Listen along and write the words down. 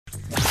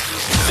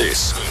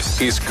This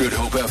is Good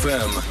Hope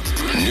FM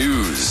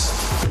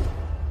News.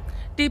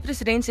 Die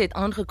presidensie het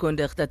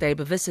aangekondig dat hy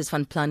bewus is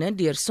van planne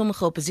deur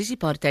sommige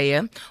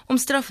opposisiepartye om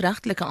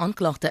strafregtelike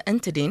aanklagte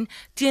in te dien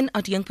teen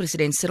adjunk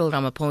president Cyril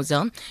Ramaphosa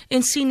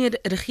en senior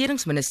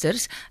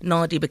regeringsministers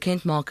na die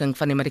bekendmaking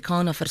van die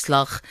Marikana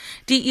verslag.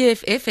 Die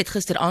EFF het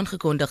gister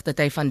aangekondig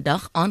dat hy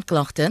vandag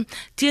aanklagte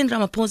teen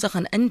Ramaphosa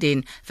gaan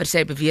indien vir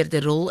sy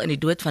beweerde rol in die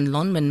dood van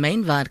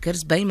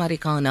landmin-mynwerkers by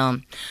Marikana.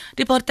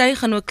 Die party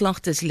gaan ook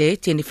klagtes lê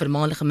teen die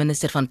voormalige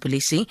minister van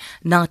polisie,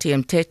 Nathi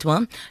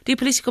Mthethwa, die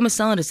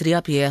polisiekommissaris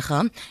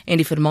Riapyega en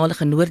die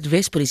voormalige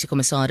Noordwes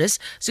polisiekommissaris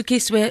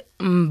Sukiswe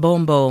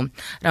Mbombo.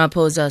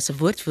 Ramaphosa se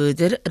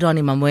woordvoerder,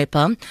 Rani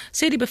Mamwepa,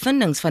 sê die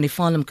bevindings van die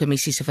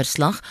Falem-kommissie se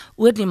verslag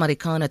oor die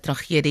Marikana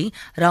tragedie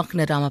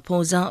rakende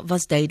Ramaphosa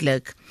was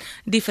duidelik.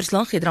 Die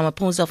verslag het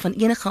Ramaphosa van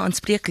enige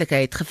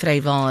aanspreeklikheid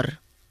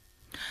gevrywaar.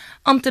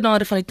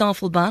 Amptenare van die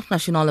Tafelberg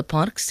Nasionale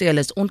Park sê hulle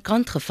is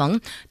onkant gevang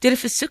deur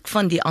 'n versoek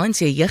van die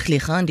ANC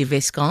Jeugliga in die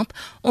Wes-Kaap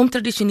om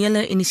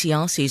tradisionele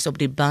inisiasies op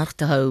die berg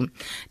te hou.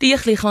 Die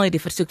Jeugliga het die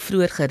versoek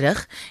vroeër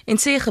gerig en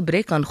sê 'n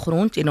gebrek aan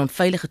grond en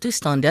onveilige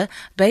toestande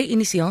by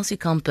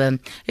inisiasiekampe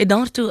het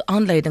daartoe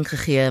aanleiding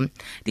gegee.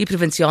 Die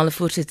provinsiale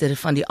voorsitter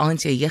van die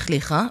ANC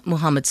Jeugliga,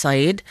 Mohammed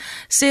Said,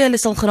 sê hulle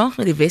sal graag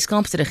met die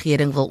Wes-Kaapse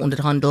regering wil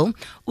onderhandel,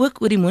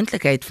 ook oor die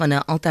moontlikheid van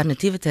 'n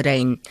alternatiewe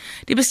terrein.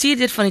 Die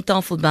bestuurder van die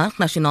Tafelberg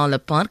Nasionale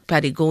Park,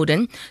 Paddy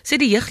Gordon, sê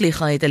die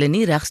Jeugliga het hulle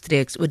nie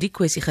regstreeks oor die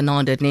kwessie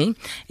genader nie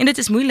en dit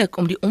is moeilik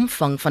om die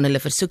omvang van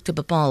hulle versoek te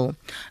bepaal.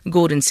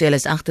 Gordon sê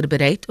hulle is egter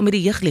bereid om met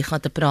die Jeugliga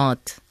te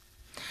praat.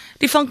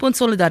 Die vakbond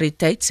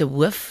Solidariteit se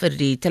hoof vir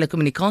die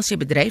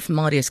telekommunikasiebedryf,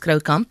 Marius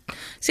Kroukamp,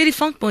 sê die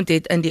vakbond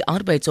het in die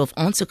arbeidshof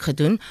aansoek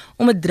gedoen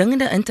om 'n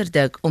dringende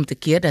interdik om te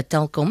keer dat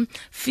Telkom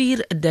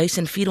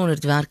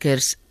 4400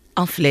 werkers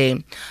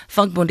aflê.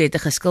 Vakbond het 'n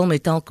geskil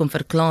met Telkom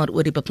verklaar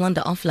oor die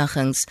beplande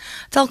afleggings.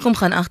 Telkom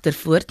gaan egter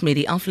voort met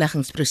die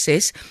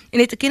afleggingsproses en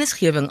het 'n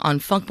kennisgewing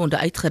aan vakbonde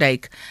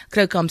uitgereik.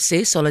 Kroukamp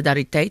sê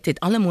Solidariteit het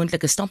alle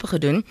moontlike stappe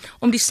gedoen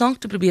om die saak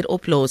te probeer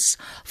oplos.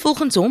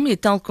 Volgens hom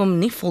het Telkom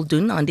nie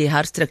voldoen aan die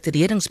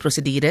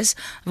herstruktureringsprosedures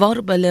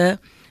waarop hulle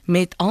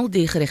met al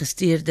die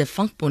geregistreerde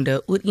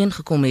vakbonde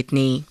ooreengekom het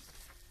nie.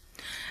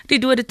 Die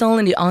dodetal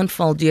in die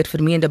aanval deur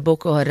vermeende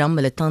Boko Haram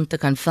militante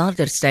kan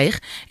verder styg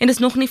en is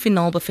nog nie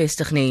finaal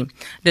bevestig nie.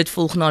 Dit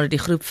volg nadat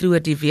die groep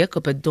vroeër die week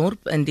op 'n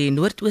dorp in die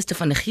noordooste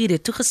van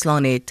Nigerië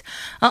toegeslaan het.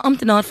 'n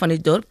Amptenaar van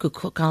die dorp,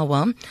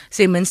 Kukawa,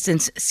 sê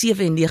minstens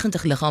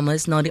 97 liggame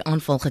is na die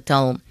aanval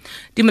getel.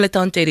 Die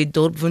militante het die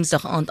dorp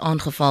Woensdag aand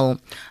aangeval.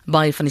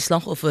 Baie van die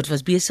slagoffers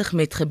was besig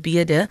met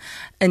gebede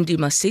in die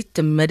masjid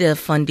te midde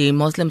van die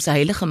moslimse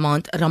heilige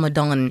maand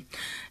Ramadan.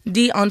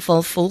 Die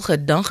aanval volg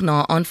 'n dag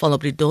na 'n aanval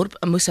op die dorp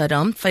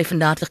Musaram,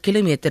 35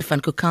 km van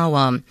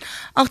Kukawa.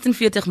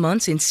 48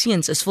 mans en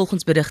seuns is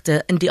volgens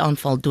berigte in die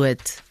aanval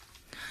dood.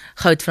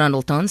 Goud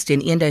verhandel tans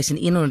teen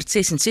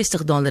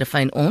 $1,166 'n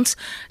fyn ons.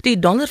 Die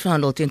dollar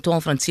verhandel teen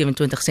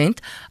R12.27.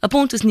 'n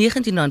pond is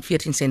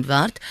R19.14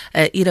 werd.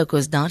 'n euro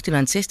kos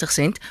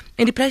R13.60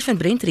 en die prys van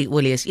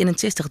Brent-olie is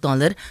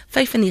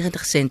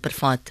 $61.95 per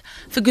vat.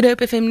 Vir Good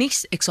Hope FM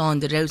nuus,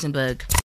 Alexander Rosenberg.